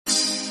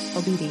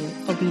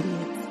Obedience,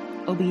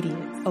 obedience,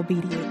 obedience,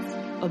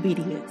 obedience,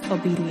 obedience,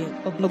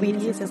 obedience.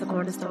 Obedience is a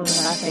cornerstone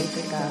of our faith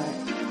in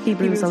God.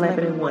 Hebrews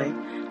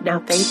 11:1.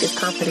 Now faith is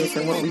confidence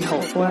in what we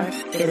hope for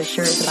and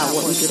assurance about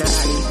what we do not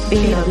see.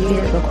 Being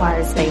obedient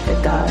requires faith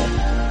in God.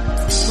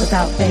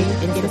 Without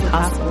faith, it is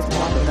impossible to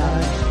walk with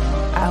God.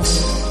 I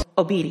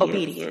will.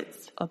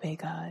 Obedience. Obey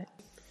God.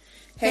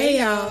 Hey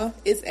y'all,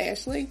 it's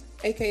Ashley,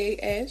 aka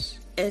Ash,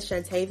 And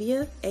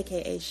Shantavia,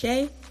 aka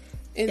Shay.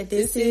 and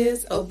this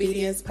is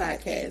Obedience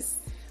Podcast,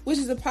 which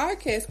is a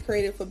podcast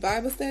created for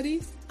Bible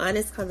studies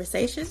Honest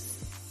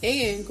conversations.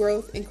 and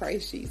growth in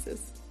Christ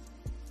Jesus.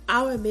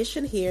 Our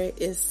mission here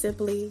is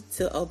simply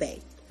to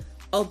obey.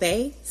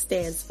 Obey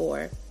stands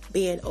for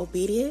being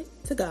obedient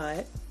to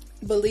God,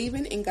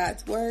 Believing in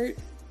God's word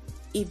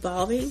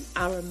evolving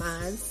our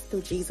minds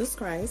through Jesus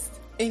Christ.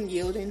 and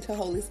yielding to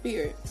Holy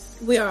Spirit.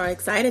 We are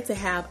excited to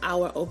have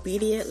our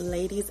obedient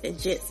ladies and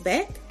gents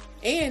back.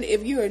 And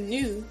if you are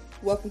new,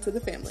 welcome to the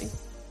family.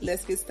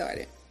 Let's get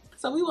started.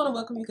 So we want to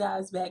welcome you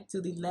guys back to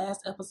the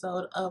last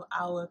episode of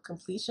our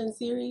completion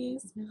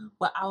series,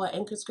 where our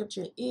anchor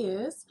scripture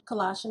is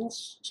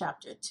Colossians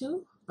chapter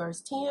 2,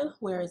 verse 10,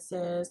 where it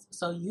says,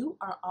 "So you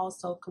are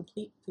also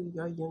complete through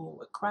your union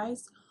with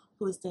Christ,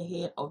 who is the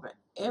head over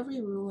every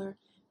ruler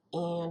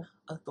and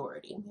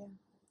authority." Yeah.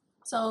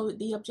 So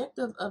the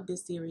objective of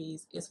this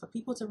series is for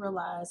people to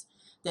realize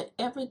that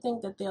everything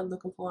that they're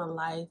looking for in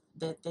life,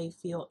 that they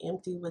feel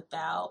empty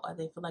without, or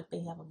they feel like they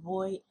have a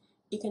void,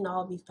 it can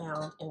all be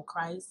found in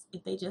Christ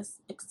if they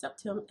just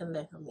accept Him and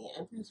let Him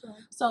in. That's right.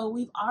 So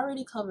we've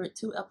already covered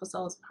 2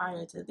 episodes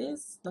prior to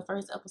this. The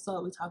first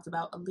episode, we talked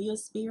about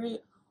Aaliyah's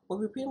spirit, where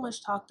we pretty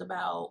much talked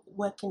about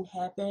what can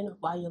happen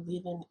while you're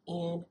living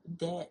in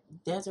that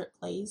desert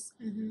place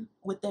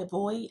with that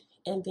void.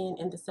 And then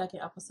in the second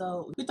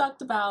episode, we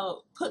talked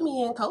about Put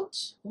Me In,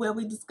 Coach, where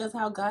we discussed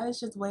how God is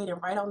just waiting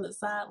right on the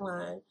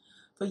sideline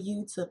for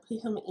you to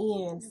put Him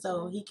in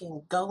so He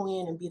can go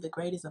in and be the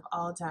greatest of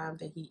all time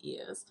that He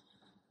is.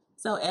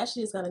 So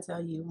Ashley is going to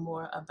tell you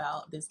more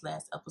about this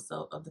last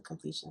episode of the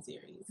completion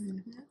series.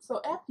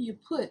 So after you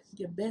put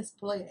your best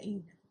player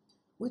in,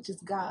 which is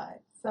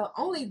God, so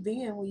only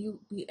then will you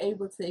be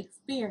able to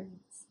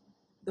experience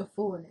the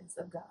fullness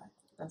of God.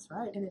 That's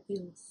right. And it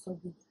feels so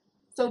good.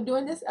 So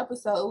during this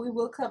episode, we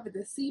will cover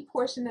the C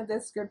portion of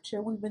that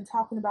scripture we've been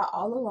talking about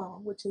all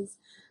along, which is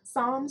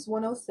Psalms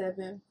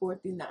 107,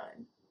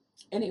 4-9.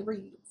 And it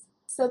reads,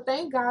 "So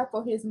thank God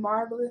for His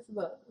marvelous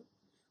love,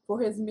 for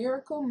His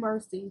miracle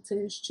mercy to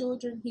His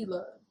children He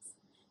loves.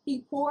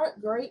 He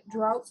poured great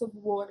draughts of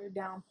water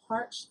down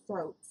parched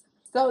throats,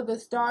 so the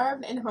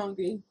starved and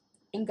hungry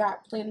and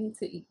got plenty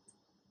to eat."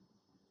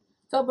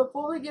 So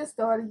before we get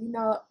started, you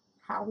know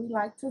how we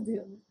like to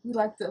do. We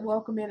like to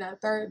welcome in our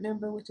third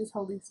member, which is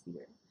Holy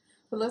Spirit.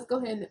 So let's go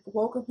ahead and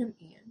welcome Him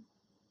in.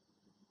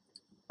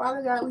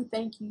 Father God, we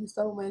thank you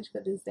so much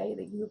for this day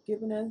that you have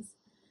given us.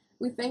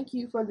 We thank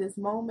you for this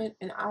moment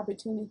and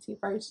opportunity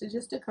first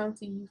to come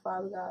to you,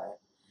 Father God.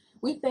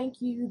 We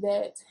thank you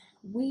that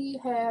we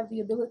have the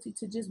ability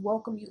to just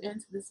welcome you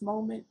into this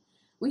moment.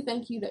 We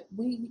thank you that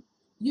you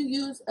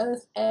use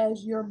us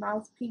as your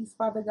mouthpiece,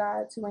 Father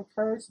God, to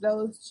encourage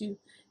those to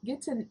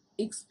get to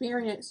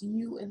experience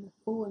you in the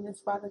fullness,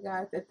 Father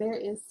God, that there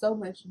is so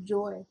much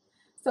joy,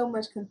 so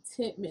much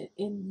contentment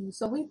in you.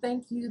 So we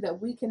thank you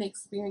that we can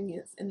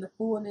experience in the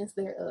fullness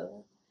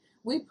thereof.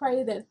 We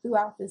pray that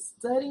throughout this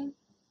study,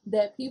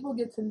 that people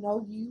get to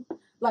know you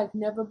like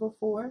never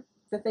before,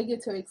 that they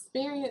get to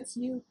experience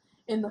you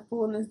in the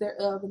fullness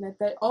thereof, and that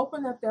they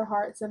open up their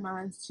hearts and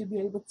minds to be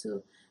able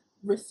to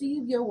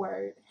receive your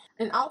word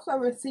and also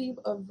receive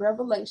a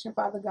revelation,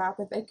 Father God,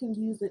 that they can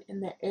use it in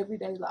their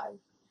everyday life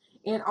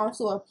and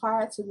also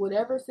apply it to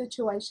whatever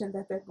situation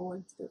that they're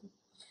going through.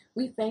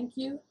 We thank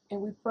you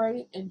and we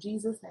pray in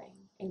Jesus'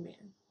 name.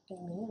 Amen.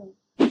 Amen.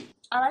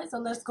 All right, so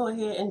let's go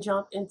ahead and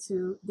jump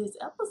into this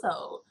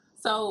episode.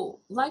 So,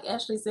 like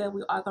Ashley said,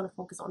 we are going to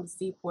focus on the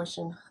C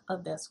portion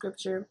of that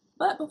scripture.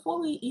 But before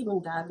we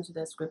even dive into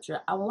that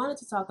scripture, I wanted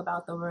to talk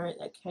about the word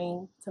that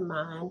came to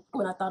mind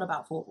when I thought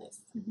about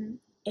fullness,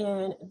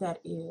 and that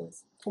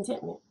is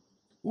contentment.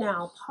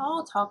 Now,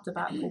 Paul talked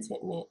about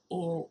contentment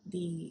in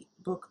the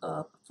book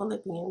of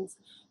Philippians,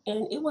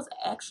 and it was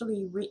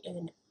actually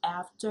written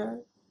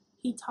after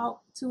he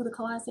talked to the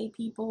Colossae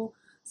people.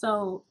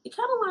 So it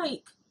kind of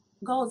like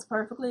goes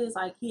perfectly. It's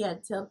like he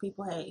had to tell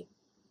people, hey,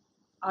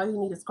 all you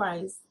need is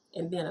Christ.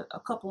 And then a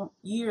couple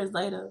years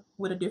later,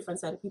 with a different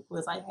set of people,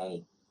 it's like,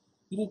 hey,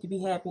 you need to be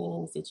happy in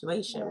any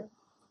situation. Yeah.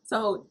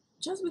 So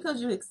just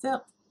because you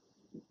accept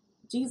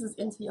Jesus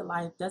into your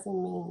life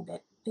doesn't mean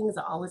that things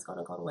are always going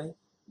to go the way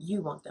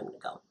you want them to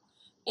go.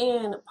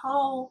 And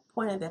Paul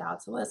pointed that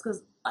out to us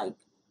because, like,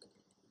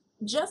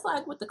 just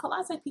like with the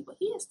Colossae people,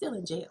 he is still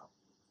in jail.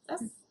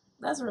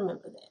 Let's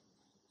remember that.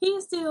 He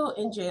is still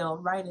in jail,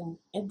 writing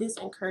in this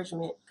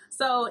encouragement.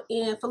 So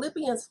in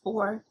Philippians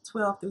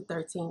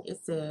 4:12-13,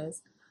 it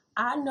says,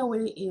 "I know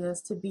what it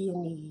is to be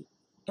in need,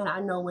 and I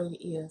know what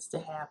it is to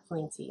have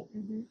plenty.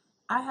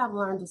 I have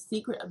learned the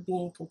secret of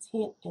being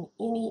content in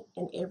any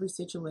and every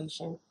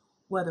situation,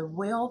 whether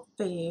well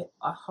fed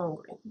or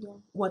hungry,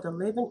 whether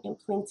living in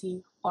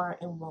plenty or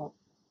in want.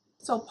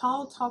 So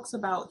Paul talks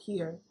about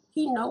here,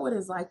 he knows what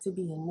it's like to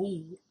be in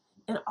need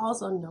and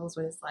also knows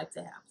what it's like to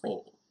have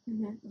plenty.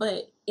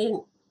 But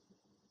in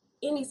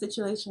any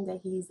situation that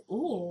he's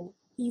in,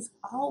 he's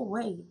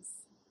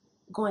always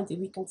going to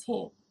be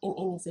content in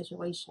any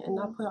situation and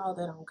not put all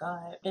that on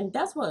God. And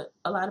that's what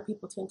a lot of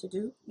people tend to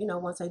do. You know,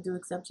 once they do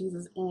accept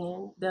Jesus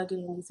in, they'll get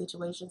in these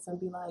situations and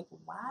be like,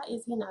 why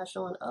is he not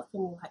showing up for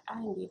me? Like, I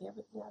didn't did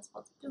everything I was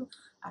supposed to do.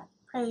 I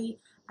prayed,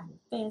 I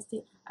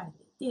fasted, I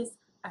did this,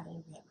 I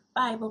didn't read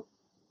my Bible,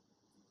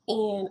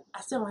 and I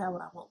still don't have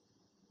what I want.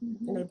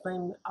 And they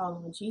blame it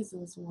all on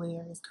Jesus,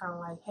 where it's kind of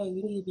like, hey,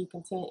 you need to be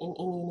content in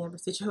any and every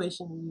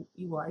situation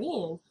you are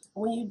in.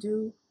 When you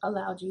do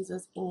allow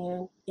Jesus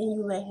in and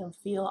you let him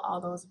fill all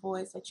those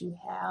voids that you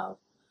have,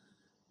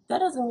 that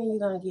doesn't mean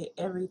you're going to get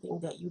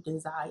everything that you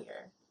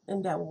desire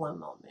in that one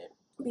moment.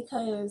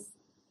 Because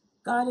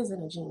God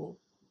isn't a genie.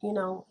 You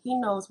know, he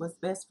knows what's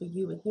best for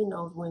you and he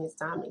knows when it's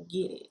time to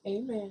get it.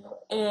 Amen.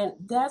 And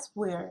that's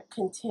where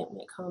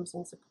contentment comes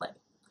into play.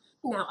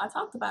 Now, I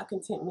talked about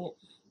contentment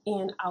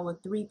in our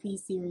 3P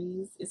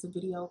series. It's a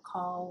video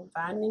called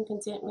Finding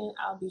Contentment.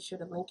 I'll be sure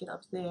to link it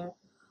up there.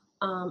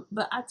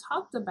 But I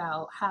talked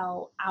about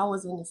how I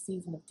was in a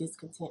season of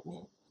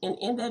discontentment. And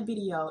in that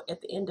video,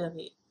 at the end of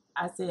it,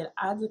 I said,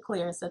 I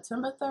declare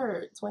September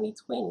 3rd,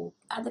 2020,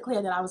 I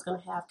declared that I was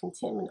going to have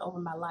contentment over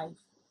my life.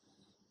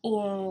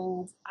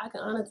 And I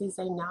can honestly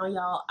say now,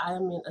 y'all, I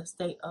am in a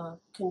state of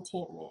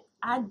contentment.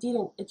 I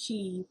didn't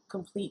achieve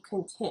complete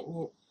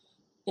contentment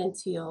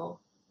until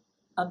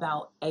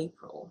about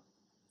April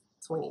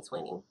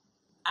 2020.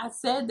 I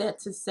said that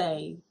to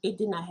say it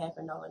did not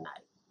happen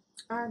overnight.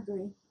 I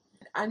agree.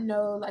 I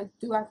know, like,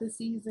 throughout the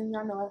season,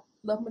 y'all know I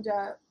love my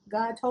job.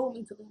 God told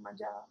me to leave my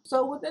job.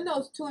 So within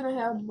those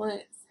 2.5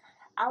 months,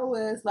 I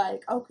was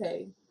like,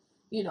 okay,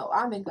 you know,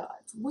 I'm in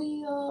God's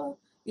will.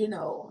 You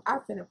know, I'm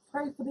finna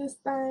pray for this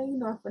thing. You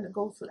know, I'm finna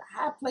go to the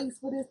high place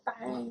for this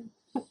thing.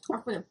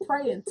 I'm finna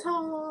pray in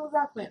tongues.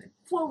 I'm finna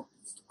quote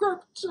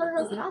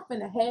scriptures. And I'm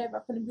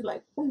finna be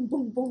like, boom,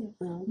 boom,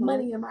 boom.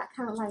 Money in my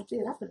account like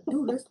this. I'm finna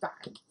do this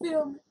thing.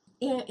 Feel me?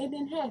 And it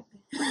didn't happen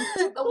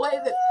the way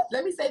that,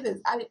 let me say this,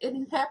 it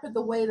didn't happen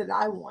the way that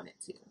I wanted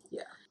to.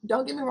 Yeah.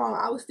 Don't get me wrong,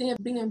 I was still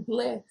being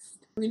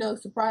blessed, you know,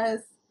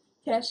 surprise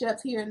cash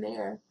apps here and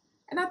there.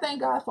 And I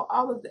thank God for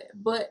all of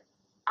that. But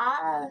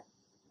I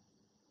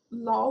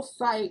lost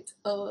sight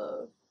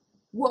of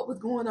what was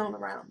going on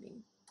around me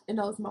in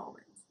those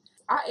moments.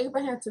 I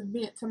even had to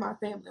vent to my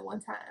family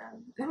one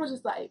time. And I was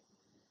just like,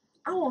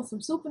 I want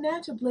some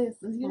supernatural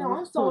blessings. You know,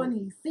 I'm sowing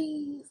these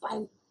seeds.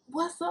 Like,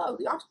 what's up?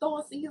 I'm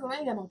throwing seeds and I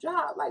ain't got no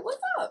job. Like,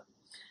 what's up?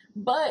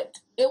 But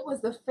it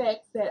was the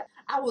fact that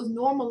I was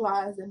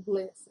normalizing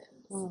blessings.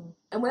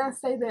 And when I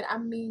say that, I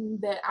mean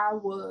that I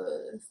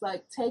was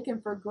like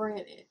taking for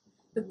granted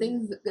the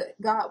things that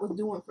God was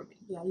doing for me.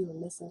 Yeah, you were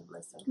missing the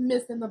blessing.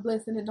 Missing the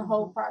blessing in the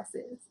whole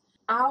process.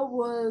 I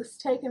was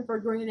taking for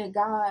granted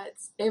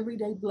God's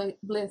everyday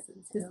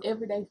blessings, his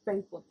everyday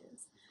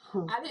faithfulness.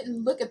 I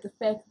didn't look at the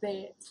fact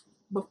that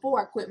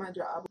before I quit my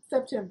job,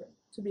 September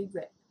to be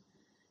exact,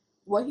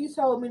 what he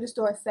told me to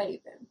start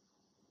saving.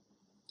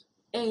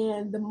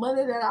 And the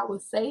money that I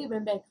was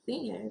saving back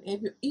then,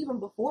 and even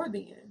before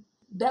then,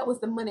 that was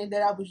the money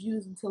that I was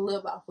using to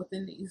live off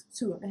within these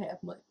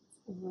 2.5 months.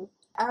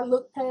 I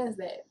looked past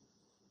that.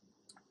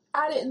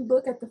 I didn't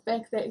look at the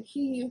fact that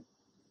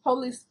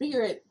Holy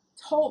Spirit,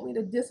 told me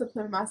to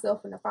discipline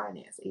myself in the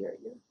finance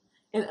area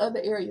and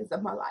other areas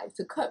of my life,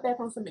 to cut back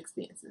on some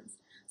expenses.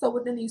 So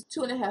within these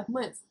 2.5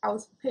 months, I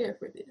was prepared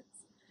for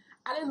this.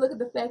 I didn't look at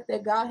the fact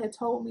that God had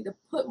told me to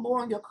put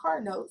more on your car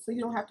notes so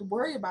you don't have to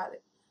worry about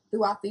it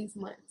throughout these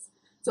months.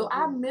 So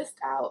I missed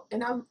out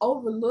and I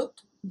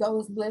overlooked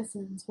those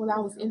blessings when I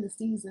was in the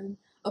season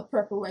of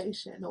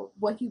preparation or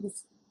what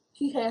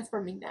he has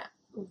for me now.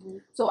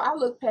 So I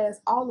look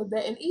past all of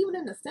that, and even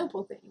in the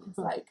simple things,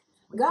 like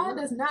God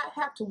does not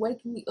have to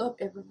wake me up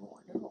every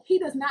morning. He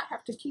does not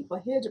have to keep a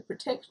hedge of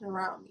protection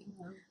around me.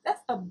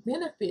 That's a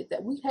benefit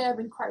that we have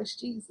in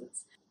Christ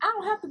Jesus. I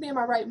don't have to be in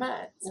my right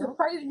mind to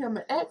pray to him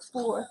and ask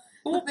for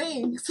the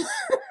things.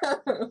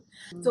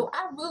 So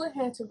I really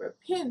had to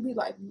repent and be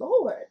like,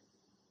 Lord,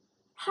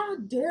 how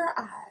dare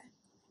I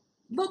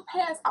look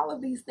past all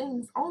of these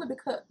things only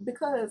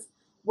because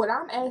what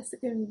I'm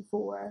asking you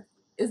for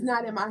is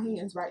not in my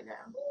hands right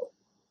now.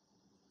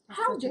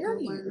 How dare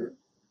you?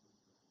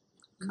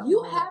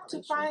 You have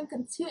to find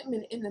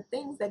contentment in the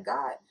things that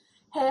God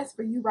has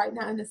for you right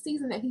now, in the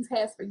season that he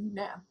has for you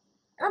now.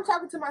 And I'm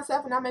talking to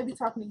myself, and I may be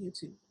talking to you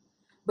too.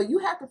 But you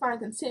have to find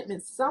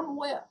contentment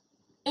somewhere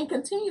and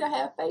continue to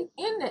have faith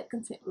in that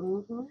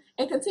contentment.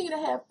 And continue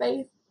to have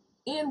faith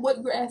in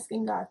what you're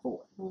asking God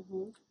for.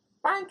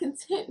 Find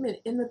contentment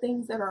in the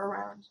things that are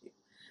around you.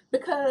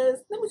 Because,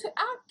 let me tell you,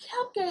 I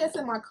kept gas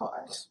in my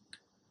car.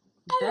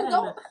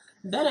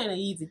 That ain't an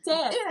easy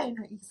task. It ain't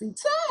an easy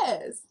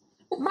task.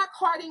 My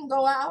car didn't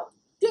go out,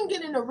 didn't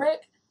get in a wreck,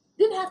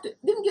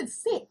 didn't get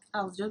sick.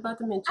 I was just about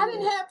to mention I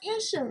didn't have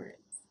insurance.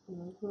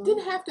 Mm-hmm.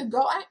 Didn't have to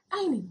go. I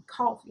ain't even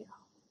cough, y'all.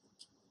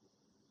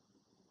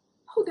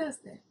 Who does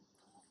that?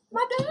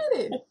 My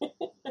daddy.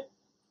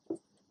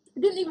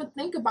 Didn't even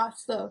think about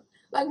stuff.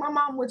 Like, my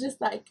mom was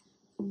just like,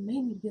 you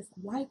may need to get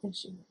some life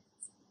insurance.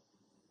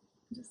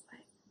 Just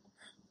like,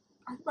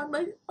 I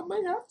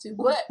might have to.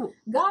 But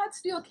God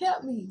still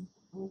kept me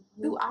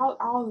throughout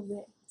all of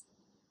that.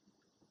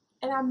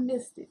 And I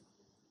missed it.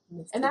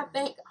 And I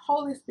thank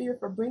Holy Spirit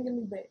for bringing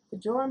me back, for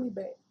drawing me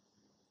back.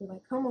 You're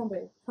like, come on,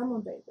 baby.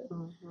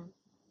 Mm-hmm.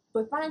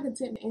 But find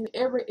contentment in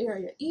every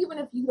area. Even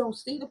if you don't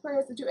see the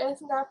prayers that you're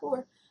asking God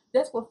for,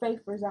 that's where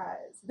faith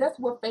resides. That's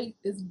where faith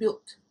is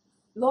built.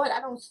 Lord,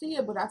 I don't see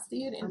it, but I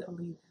see it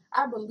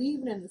I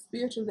believe it in the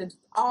spiritual that's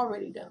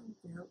already done.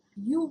 Yep.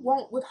 You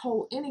won't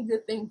withhold any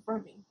good thing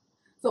from me.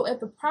 So at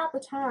the proper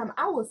time,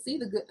 I will see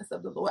the goodness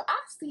of the Lord. I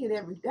see it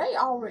every day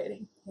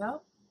already.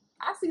 Yep.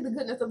 I see the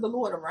goodness of the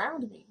Lord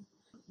around me.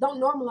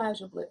 Don't normalize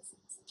your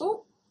blessings.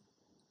 Ooh.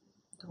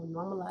 Don't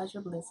normalize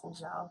your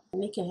blessings, y'all.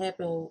 And it can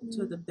happen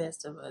to the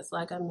best of us.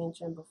 Like I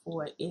mentioned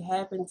before, it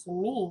happened to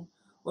me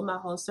with my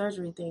whole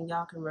surgery thing.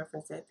 Y'all can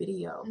reference that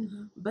video.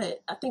 Mm-hmm.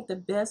 But I think the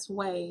best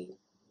way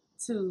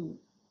to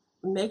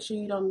make sure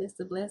you don't miss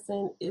the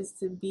blessing is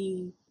to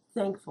be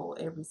thankful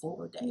every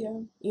single day. Yeah.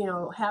 You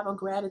know, have a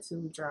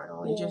gratitude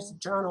journal and just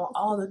journal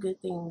all the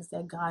good things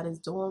that God is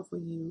doing for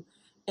you,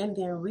 and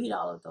then read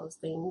all of those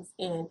things.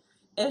 And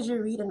as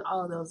you're reading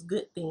all of those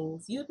good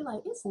things, you'll be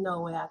like, it's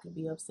no way I could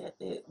be upset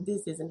that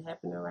this isn't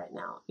happening right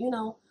now, you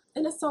know?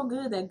 And it's so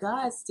good that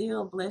God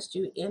still blessed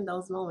you in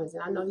those moments.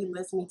 And I know He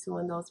blessed me too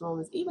in those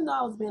moments. Even though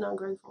I was being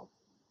ungrateful,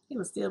 He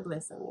was still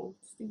blessing me.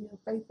 Still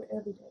faithful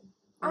every day.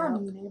 I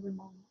mean every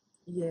moment.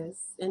 Yes,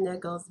 and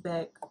that goes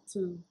back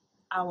to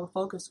our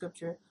focus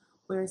scripture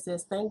where it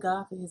says, thank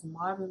God for His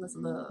marvelous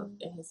love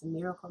and His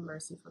miracle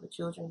mercy for the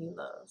children He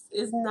loves.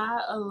 It's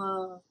not a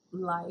love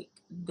like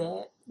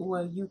that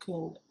where you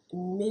can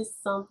miss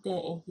something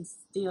and He's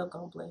still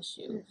gonna bless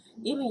you.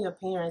 Even your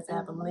parents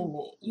have a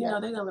limit. You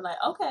know, they're gonna be like,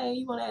 okay,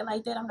 you wanna act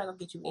like that? I'm not gonna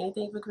get you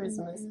anything for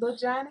Christmas. Little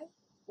Johnny,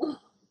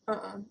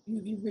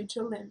 you reach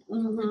your limit.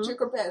 You reach your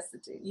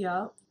capacity.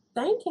 Yeah.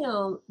 Thank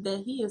Him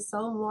that He is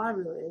so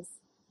marvelous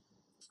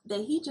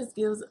that He just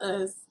gives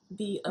us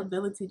the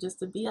ability just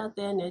to be out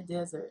there in that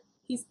desert.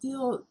 He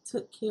still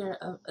took care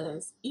of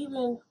us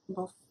even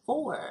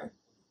before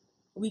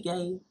we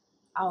gave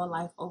our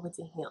life over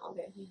to Him.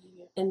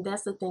 And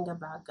that's the thing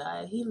about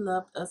God. He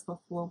loved us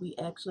before we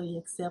actually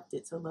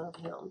accepted to love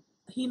Him.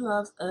 He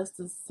loves us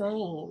the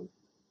same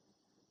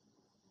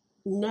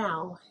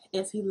now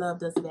as He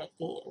loved us back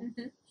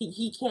then.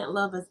 He can't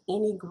love us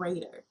any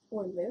greater.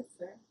 Or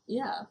lesser.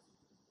 Yeah.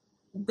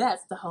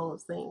 That's the whole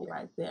thing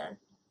right there.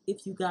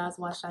 If you guys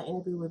watched our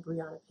interview with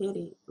Brianna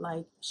Petty,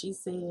 like she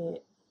said,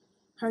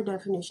 her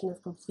definition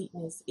of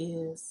completeness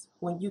is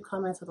when you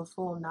come into the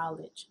full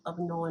knowledge of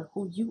knowing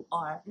who you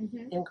are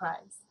in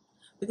Christ.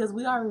 Because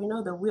we already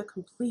know that we're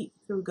complete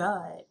through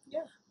God.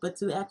 Yeah. But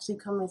to actually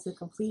come into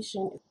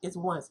completion is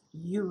once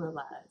you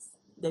realize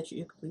that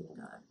you're complete in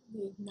God.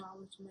 The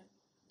acknowledgement.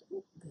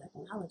 The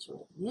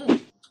acknowledgement, yeah.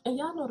 And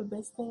y'all know the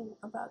best thing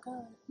about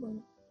God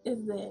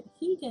is that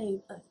He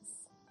gave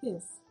us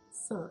His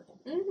Son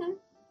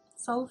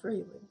so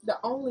freely. The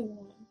only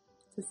one.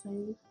 To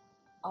save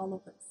all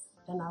of us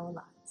in our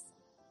lives.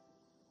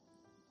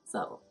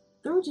 So,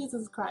 through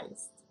Jesus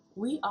Christ,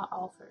 we are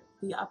offered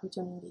the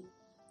opportunity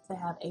to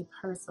have a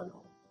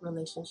personal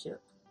relationship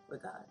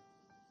with God.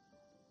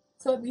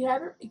 So if you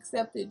haven't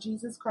accepted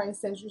Jesus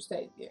Christ as your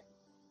Savior,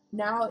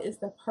 now is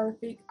the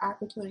perfect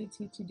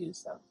opportunity to do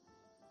so.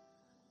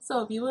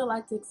 So if you would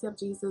like to accept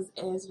Jesus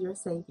as your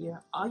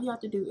Savior, all you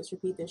have to do is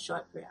repeat this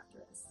short prayer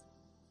after us.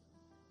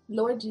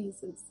 Lord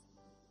Jesus,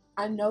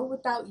 I know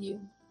without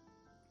you,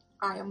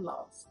 I am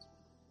lost.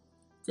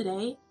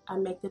 Today, I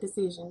make the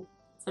decision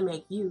to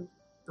make you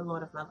the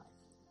Lord of my life.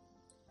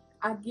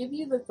 I give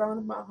you the throne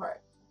of my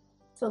heart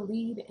to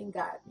lead and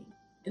guide me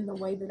in the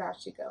way that I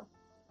should go.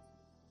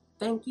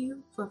 Thank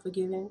you for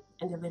forgiving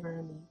and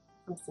delivering me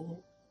from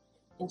sin.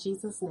 In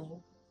Jesus'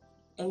 name,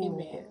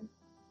 amen.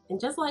 And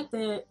just like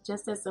that,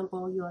 just as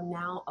simple, you are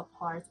now a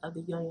part of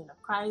the union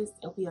of Christ,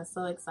 and we are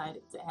so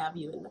excited to have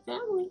you in the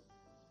family.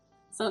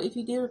 So if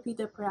you did repeat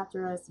that prayer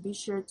after us, be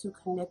sure to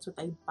connect with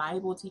a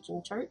Bible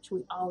teaching church.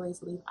 We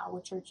always leave our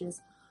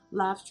church's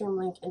live stream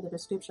link in the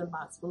description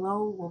box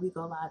below, where we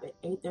go live at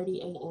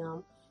 8:30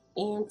 a.m.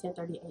 and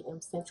 10:30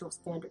 a.m. Central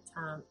Standard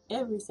Time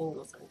every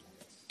single Sunday.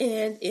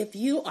 And if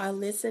you are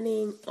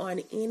listening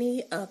on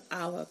any of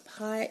our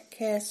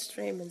podcast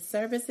streaming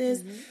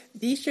services,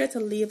 be sure to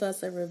leave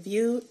us a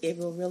review. It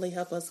will really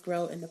help us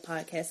grow in the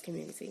podcast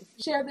community.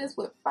 Share this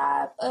with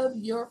 5 of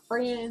your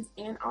friends.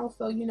 And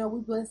also, you know,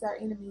 we bless our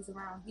enemies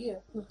around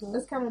here.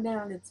 Let's count it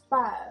down. It's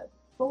 5,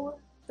 4,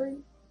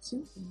 3,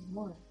 2, and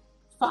 1.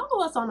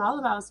 Follow us on all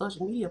of our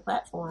social media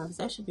platforms.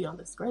 That should be on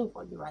the screen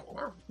for you right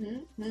now.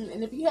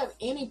 And if you have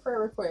any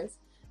prayer requests,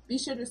 be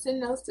sure to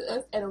send those to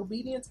us at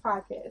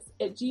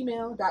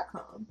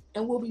obediencepodcast@gmail.com,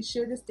 and we'll be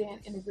sure to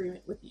stand in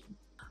agreement with you.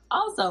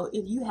 Also,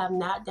 if you have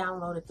not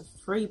downloaded the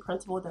free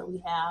principle that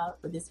we have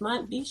for this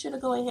month, be sure to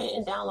go ahead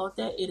and download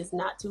that. It is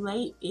not too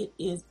late. It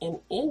is an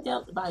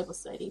in-depth Bible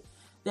study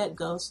that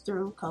goes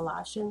through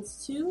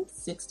Colossians 2,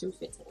 6 through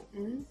 15.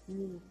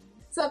 Mm-hmm.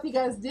 So if you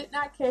guys did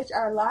not catch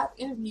our live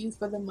interviews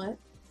for the month,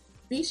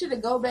 be sure to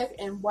go back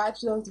and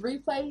watch those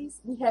replays.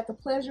 We had the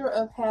pleasure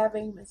of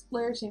having Miss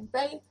Flourishing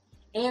Faith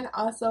and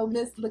also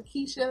Miss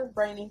Lakeisha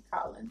Braining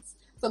Collins.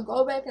 So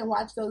go back and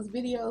watch those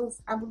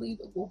videos. I believe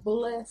it will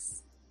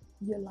bless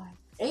your life.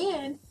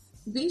 And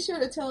be sure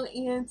to tune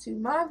in to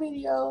my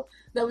video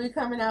that will be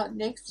coming out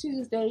next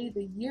Tuesday,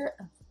 the year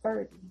of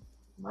 30.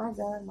 My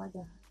God, my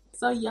God.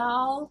 So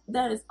y'all,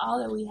 that is all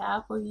that we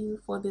have for you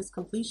for this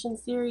completion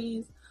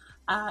series.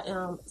 I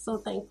am so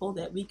thankful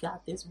that we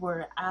got this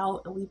word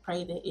out, and we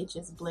pray that it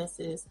just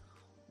blesses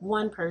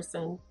one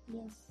person.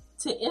 Yeah.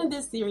 To end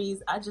this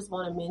series, I just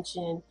want to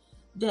mention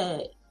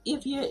that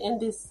if you're in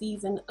this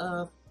season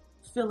of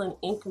feeling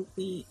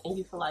incomplete and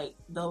you feel like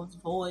those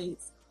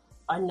voids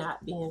are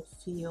not being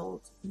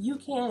filled, you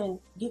can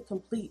get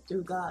complete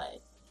through God,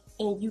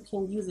 and you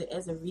can use it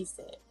as a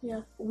reset.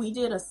 Yeah. We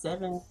did a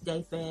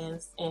 7-day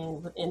fast,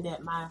 and within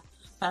that, my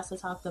pastor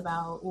talked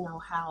about,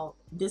 how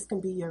this can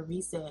be your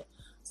reset.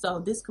 So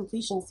this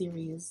completion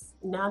series,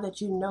 now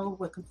that you know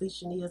what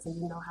completion is and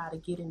you know how to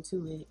get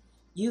into it,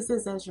 use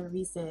this as your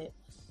reset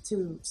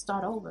to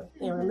start over.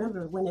 Mm-hmm. And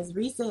remember, when it's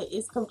reset,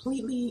 it's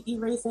completely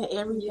erasing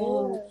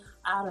everything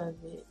out of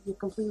it. You're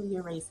completely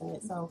erasing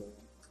it. So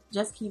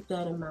just keep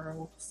that in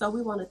mind. So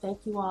we want to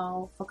thank you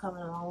all for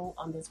coming along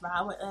on this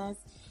ride with us.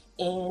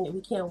 And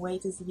we can't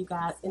wait to see you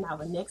guys in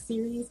our next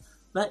series.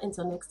 But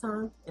until next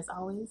time, as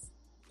always,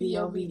 be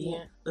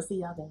obedient. We'll see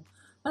y'all then.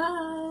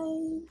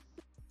 Bye.